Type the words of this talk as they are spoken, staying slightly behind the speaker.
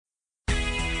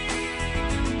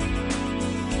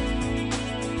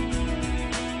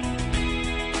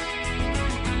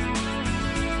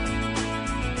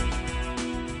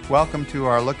Welcome to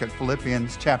our look at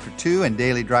Philippians chapter 2 and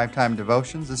daily drive time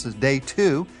devotions. This is day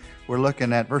 2. We're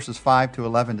looking at verses 5 to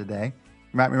 11 today.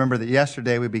 You might remember that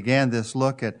yesterday we began this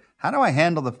look at how do I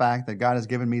handle the fact that God has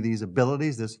given me these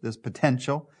abilities, this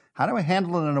potential? How do I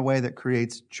handle it in a way that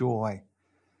creates joy?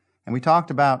 And we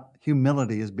talked about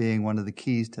humility as being one of the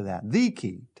keys to that, the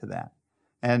key to that,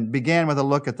 and began with a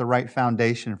look at the right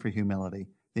foundation for humility,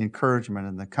 the encouragement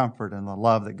and the comfort and the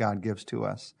love that God gives to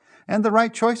us, and the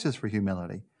right choices for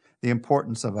humility, the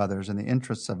importance of others and the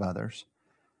interests of others.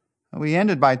 We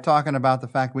ended by talking about the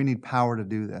fact we need power to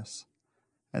do this.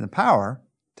 And the power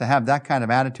to have that kind of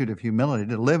attitude of humility,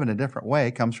 to live in a different way,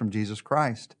 comes from Jesus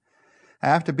Christ. I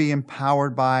have to be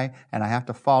empowered by, and I have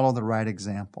to follow the right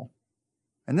example.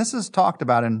 And this is talked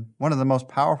about in one of the most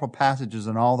powerful passages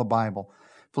in all the Bible,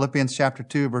 Philippians chapter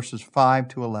 2, verses 5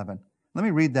 to 11. Let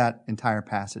me read that entire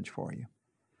passage for you.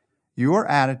 Your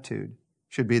attitude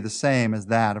should be the same as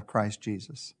that of Christ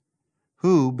Jesus,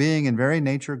 who, being in very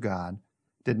nature God,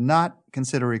 did not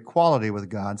consider equality with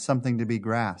God something to be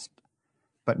grasped,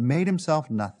 but made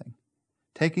himself nothing,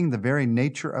 taking the very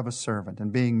nature of a servant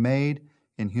and being made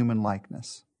in human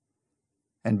likeness.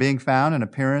 And being found in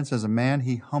appearance as a man,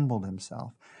 he humbled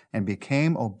himself and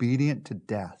became obedient to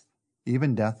death,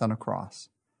 even death on a cross.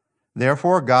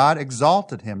 Therefore God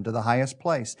exalted him to the highest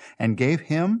place and gave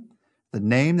him the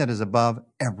name that is above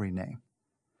every name,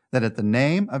 that at the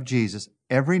name of Jesus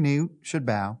every knee should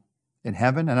bow, in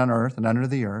heaven and on earth and under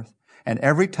the earth, and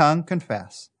every tongue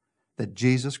confess that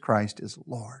Jesus Christ is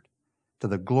Lord, to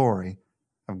the glory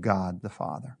of God the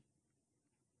Father.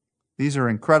 These are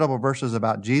incredible verses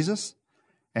about Jesus,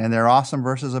 and they're awesome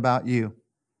verses about you.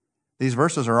 These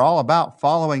verses are all about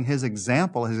following his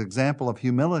example of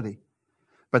humility.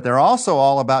 But they're also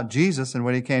all about Jesus and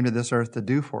what he came to this earth to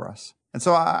do for us. And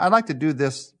so I'd like to do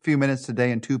this few minutes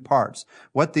today in two parts.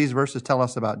 What these verses tell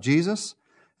us about Jesus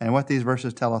and what these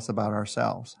verses tell us about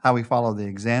ourselves, how we follow the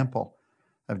example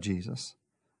of Jesus.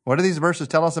 What do these verses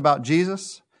tell us about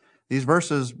Jesus? These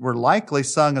verses were likely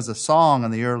sung as a song in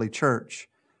the early church.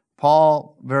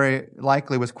 Paul very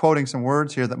likely was quoting some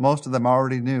words here that most of them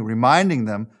already knew, reminding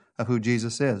them of who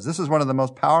Jesus is. This is one of the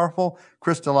most powerful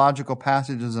Christological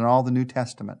passages in all the New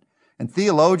Testament. And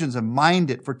theologians have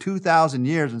mined it for 2,000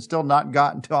 years and still not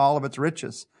gotten to all of its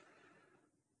riches.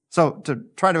 So to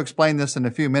try to explain this in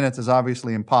a few minutes is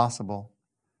obviously impossible.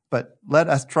 But let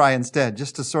us try instead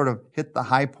just to sort of hit the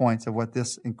high points of what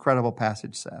this incredible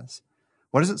passage says.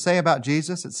 What does it say about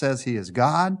Jesus? It says he is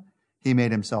God, he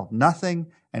made himself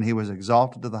nothing, and he was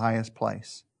exalted to the highest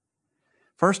place.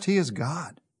 First, he is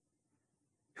God,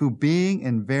 who being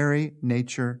in very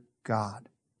nature God.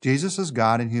 Jesus is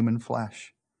God in human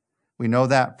flesh. We know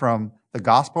that from the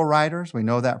gospel writers. We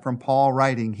know that from Paul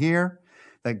writing here,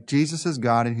 that Jesus is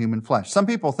God in human flesh. Some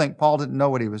people think Paul didn't know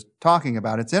what he was talking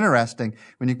about. It's interesting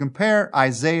when you compare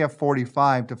Isaiah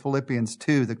 45 to Philippians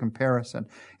 2, the comparison.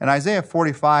 In Isaiah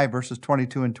 45, verses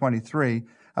 22 and 23,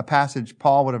 a passage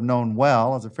Paul would have known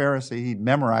well. As a Pharisee, he'd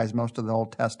memorized most of the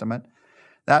Old Testament.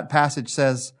 That passage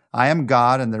says, I am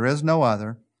God and there is no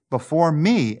other. Before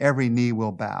me every knee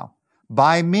will bow.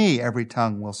 By me every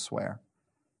tongue will swear.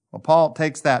 Well, Paul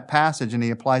takes that passage and he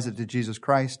applies it to Jesus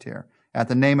Christ here. At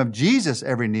the name of Jesus,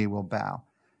 every knee will bow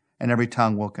and every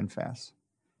tongue will confess.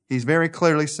 He's very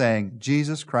clearly saying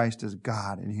Jesus Christ is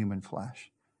God in human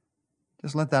flesh.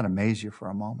 Just let that amaze you for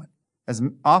a moment. As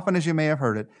often as you may have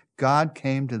heard it, God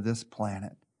came to this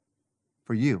planet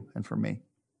for you and for me.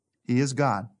 He is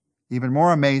God. Even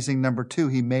more amazing, number two,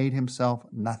 he made himself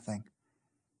nothing.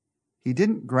 He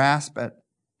didn't grasp at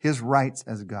his rights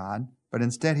as God, but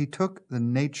instead he took the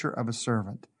nature of a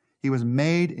servant. He was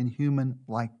made in human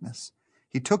likeness.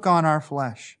 He took on our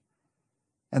flesh.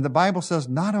 And the Bible says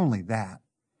not only that,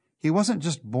 he wasn't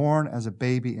just born as a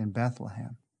baby in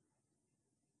Bethlehem.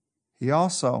 He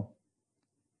also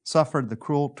suffered the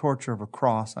cruel torture of a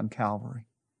cross on Calvary.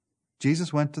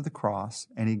 Jesus went to the cross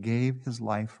and he gave his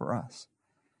life for us.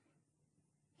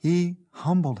 He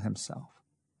humbled himself.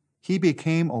 He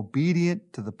became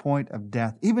obedient to the point of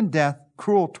death, even death,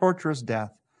 cruel, torturous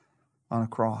death on a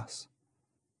cross.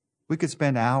 We could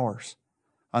spend hours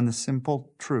on the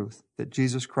simple truth that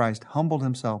Jesus Christ humbled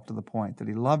himself to the point that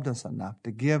he loved us enough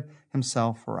to give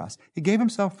himself for us. He gave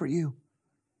himself for you.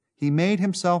 He made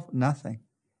himself nothing.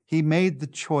 He made the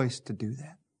choice to do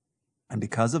that. And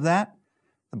because of that,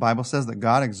 the Bible says that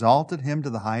God exalted him to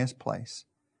the highest place.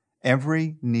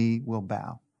 Every knee will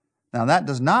bow. Now, that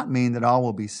does not mean that all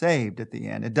will be saved at the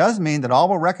end. It does mean that all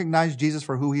will recognize Jesus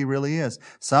for who he really is.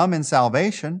 Some in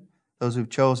salvation, those who've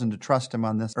chosen to trust him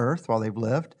on this earth while they've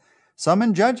lived. Some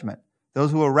in judgment,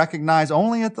 those who will recognize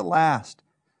only at the last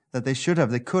that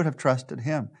they could have trusted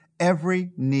him.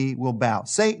 every knee will bow.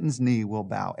 Satan's knee will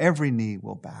bow. Every knee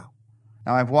will bow.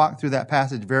 Now, I've walked through that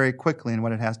passage very quickly in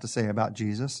what it has to say about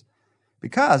Jesus,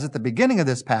 because at the beginning of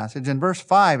this passage, in verse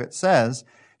 5, it says,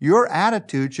 your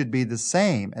attitude should be the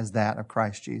same as that of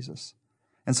Christ Jesus.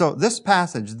 And so this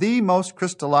passage, the most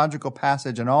Christological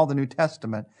passage in all the New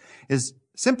Testament, is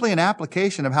simply an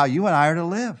application of how you and I are to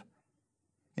live.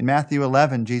 In Matthew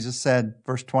 11, Jesus said,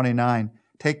 verse 29,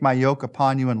 take my yoke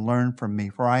upon you and learn from me,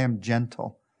 for I am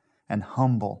gentle and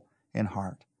humble in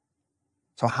heart.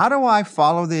 So how do I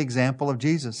follow the example of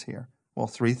Jesus here? Well,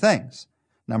 3 things.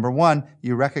 Number 1,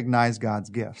 you recognize God's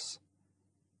gifts.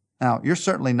 Now, you're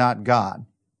certainly not God.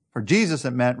 For Jesus,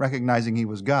 it meant recognizing he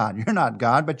was God. You're not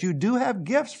God, but you do have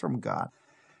gifts from God.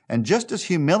 And just as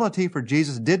humility for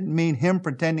Jesus didn't mean him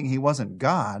pretending he wasn't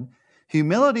God,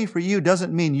 humility for you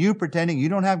doesn't mean you pretending you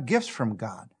don't have gifts from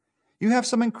God. You have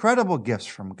some incredible gifts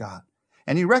from God.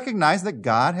 And you recognize that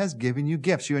God has given you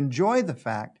gifts. You enjoy the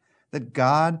fact that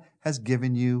God has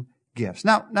given you gifts.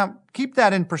 Now keep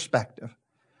that in perspective.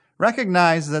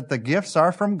 Recognize that the gifts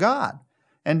are from God.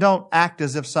 And don't act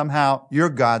as if somehow you're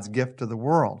God's gift to the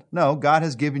world. No, God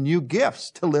has given you gifts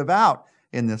to live out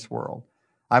in this world.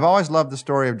 I've always loved the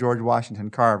story of George Washington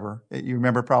Carver. You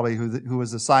remember probably who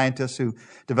was the scientist who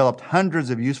developed hundreds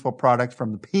of useful products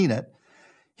from the peanut.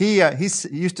 He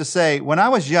used to say, when I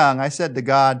was young, I said to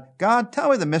God, God, tell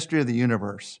me the mystery of the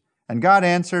universe. And God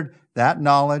answered, that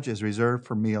knowledge is reserved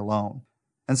for me alone.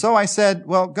 And so I said,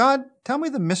 well, God, tell me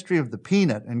the mystery of the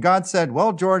peanut. And God said,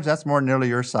 well, George, that's more nearly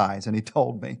your size. And he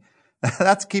told me.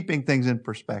 That's keeping things in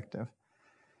perspective.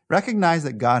 Recognize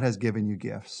that God has given you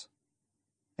gifts.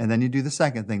 And then you do the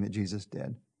second thing that Jesus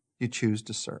did. You choose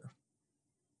to serve.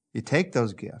 You take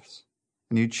those gifts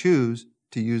and you choose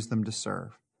to use them to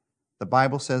serve. The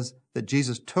Bible says that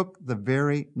Jesus took the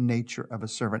very nature of a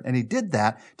servant, and he did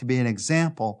that to be an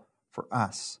example for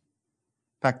us.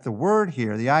 In fact, the word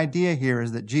here, the idea here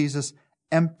is that Jesus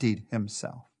emptied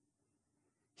himself.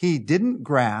 He didn't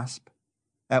grasp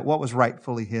at what was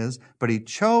rightfully his, but he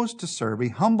chose to serve. He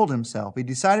humbled himself. He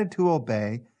decided to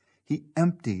obey. He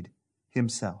emptied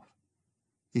himself.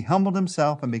 He humbled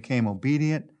himself and became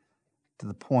obedient to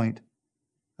the point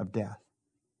of death.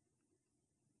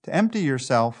 To empty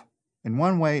yourself, in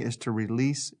one way, is to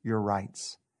release your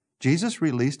rights. Jesus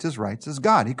released his rights as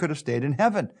God. He could have stayed in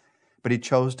heaven, but he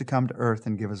chose to come to earth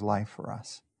and give his life for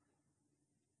us.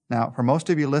 Now, for most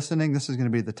of you listening, this is going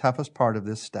to be the toughest part of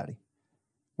this study.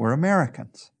 We're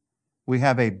Americans. We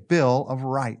have a Bill of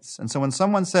Rights. And so when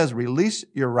someone says, release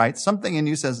your rights, something in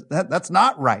you says, that's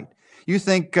not right. You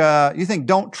think,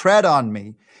 don't tread on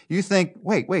me. You think,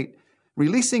 wait,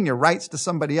 releasing your rights to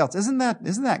somebody else, isn't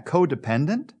that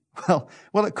codependent?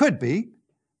 Well, it could be.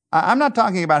 I'm not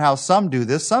talking about how some do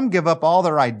this. Some give up all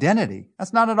their identity.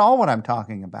 That's not at all what I'm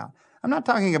talking about. I'm not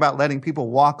talking about letting people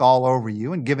walk all over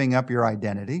you and giving up your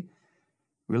identity.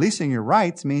 Releasing your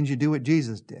rights means you do what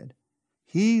Jesus did.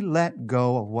 He let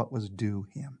go of what was due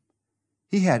him.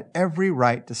 He had every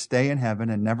right to stay in heaven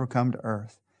and never come to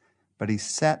earth, but he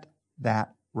set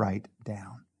that right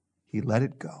down. He let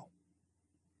it go.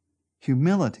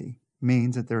 Humility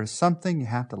means that there is something you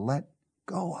have to let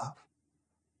go of.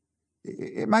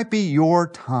 It might be your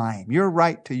time, your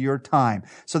right to your time,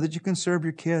 so that you can serve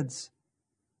your kids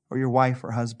or your wife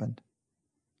or husband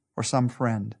or some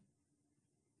friend.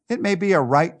 It may be a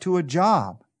right to a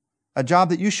job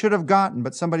that you should have gotten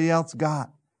but somebody else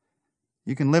got.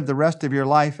 You can live the rest of your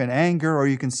life in anger, or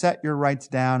you can set your rights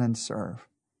down and serve.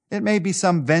 It may be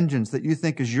some vengeance that you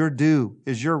think is your due,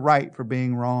 is your right for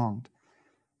being wronged.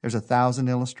 There's 1,000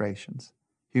 illustrations.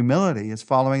 Humility is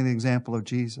following the example of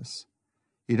Jesus.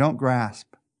 You don't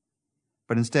grasp,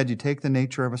 but instead you take the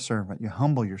nature of a servant. You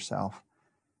humble yourself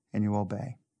and you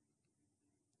obey.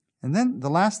 And then the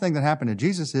last thing that happened to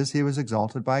Jesus is he was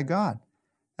exalted by God.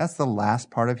 That's the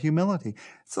last part of humility.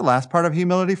 It's the last part of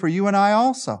humility for you and I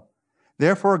also.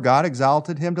 Therefore, God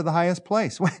exalted him to the highest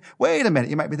place. Wait a minute.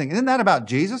 You might be thinking, isn't that about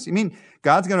Jesus? You mean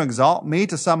God's going to exalt me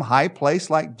to some high place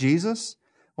like Jesus?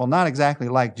 Well, not exactly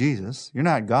like Jesus. You're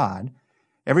not God.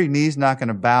 Every knee's not going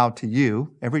to bow to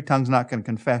you. Every tongue's not going to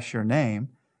confess your name.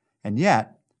 And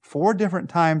yet, 4 different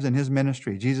times in his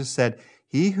ministry, Jesus said,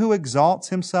 he who exalts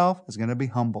himself is going to be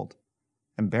humbled,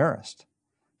 embarrassed.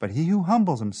 But he who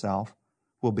humbles himself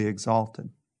will be exalted.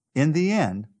 In the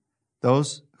end,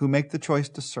 those who make the choice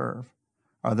to serve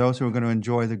are those who are going to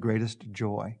enjoy the greatest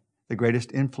joy, the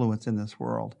greatest influence in this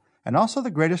world, and also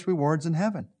the greatest rewards in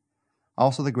heaven,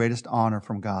 also the greatest honor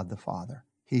from God the Father.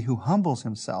 He who humbles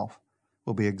himself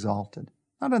will be exalted,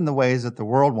 not in the ways that the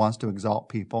world wants to exalt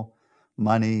people,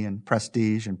 money and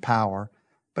prestige and power,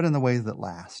 but in the ways that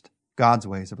last, God's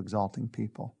ways of exalting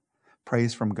people.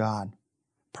 praise from God,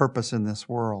 purpose in this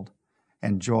world,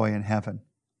 and joy in heaven,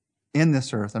 in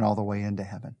this earth and all the way into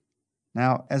heaven.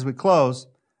 Now, as we close,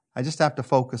 I just have to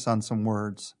focus on some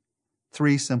words,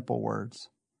 3 simple words.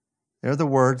 They're the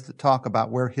words that talk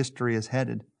about where history is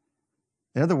headed.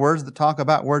 They're the words that talk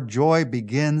about where joy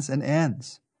begins and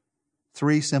ends.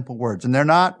 3 simple words. And they're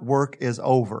not work is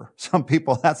over. Some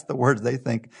people, that's the words they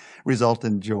think result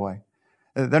in joy.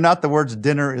 They're not the words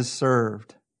dinner is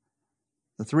served.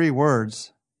 The 3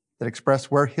 words that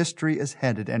express where history is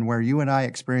headed and where you and I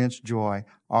experience joy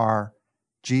are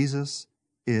Jesus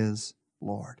is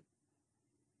Lord.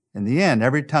 In the end,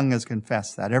 every tongue has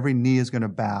confessed that. Every knee is going to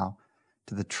bow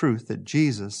to the truth that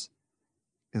Jesus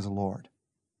is Lord.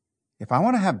 If I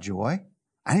want to have joy,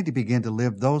 I need to begin to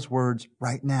live those words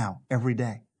right now, every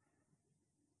day.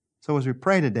 So as we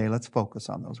pray today, let's focus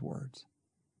on those words.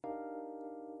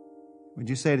 Would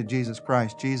you say to Jesus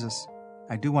Christ, Jesus,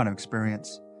 I do want to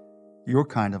experience your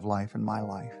kind of life in my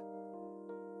life.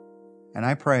 And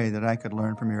I pray that I could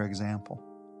learn from your example.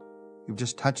 You've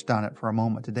just touched on it for a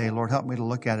moment today. Lord, help me to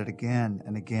look at it again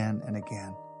and again and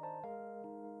again.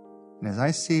 And as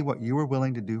I see what you were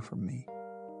willing to do for me,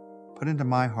 put into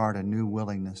my heart a new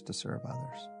willingness to serve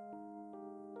others.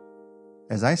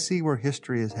 As I see where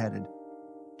history is headed,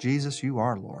 Jesus, you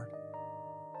are Lord.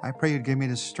 I pray you'd give me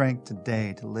the strength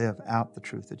today to live out the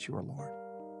truth that you are Lord.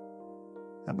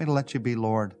 Help me to let you be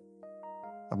Lord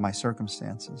of my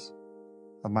circumstances,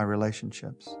 of my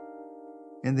relationships.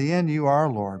 In the end, you are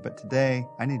Lord, but today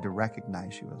I need to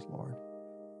recognize you as Lord.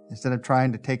 Instead of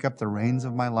trying to take up the reins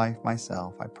of my life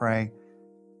myself, I pray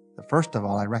that first of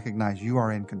all, I recognize you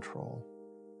are in control.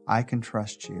 I can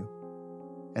trust you.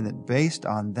 And that based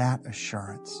on that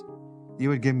assurance, you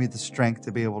would give me the strength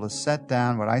to be able to set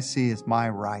down what I see as my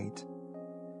right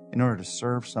in order to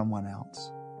serve someone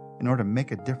else, in order to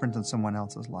make a difference in someone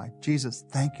else's life. Jesus,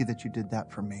 thank you that you did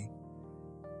that for me.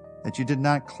 That you did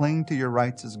not cling to your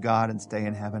rights as God and stay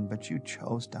in heaven, but you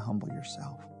chose to humble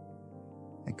yourself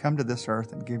and come to this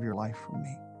earth and give your life for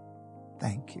me.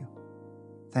 Thank you.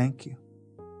 Thank you.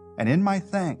 And in my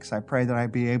thanks, I pray that I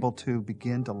be able to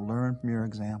begin to learn from your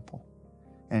example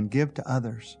and give to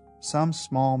others some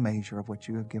small measure of what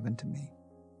you have given to me.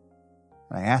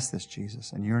 And I ask this,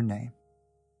 Jesus, in your name.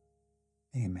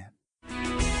 Amen.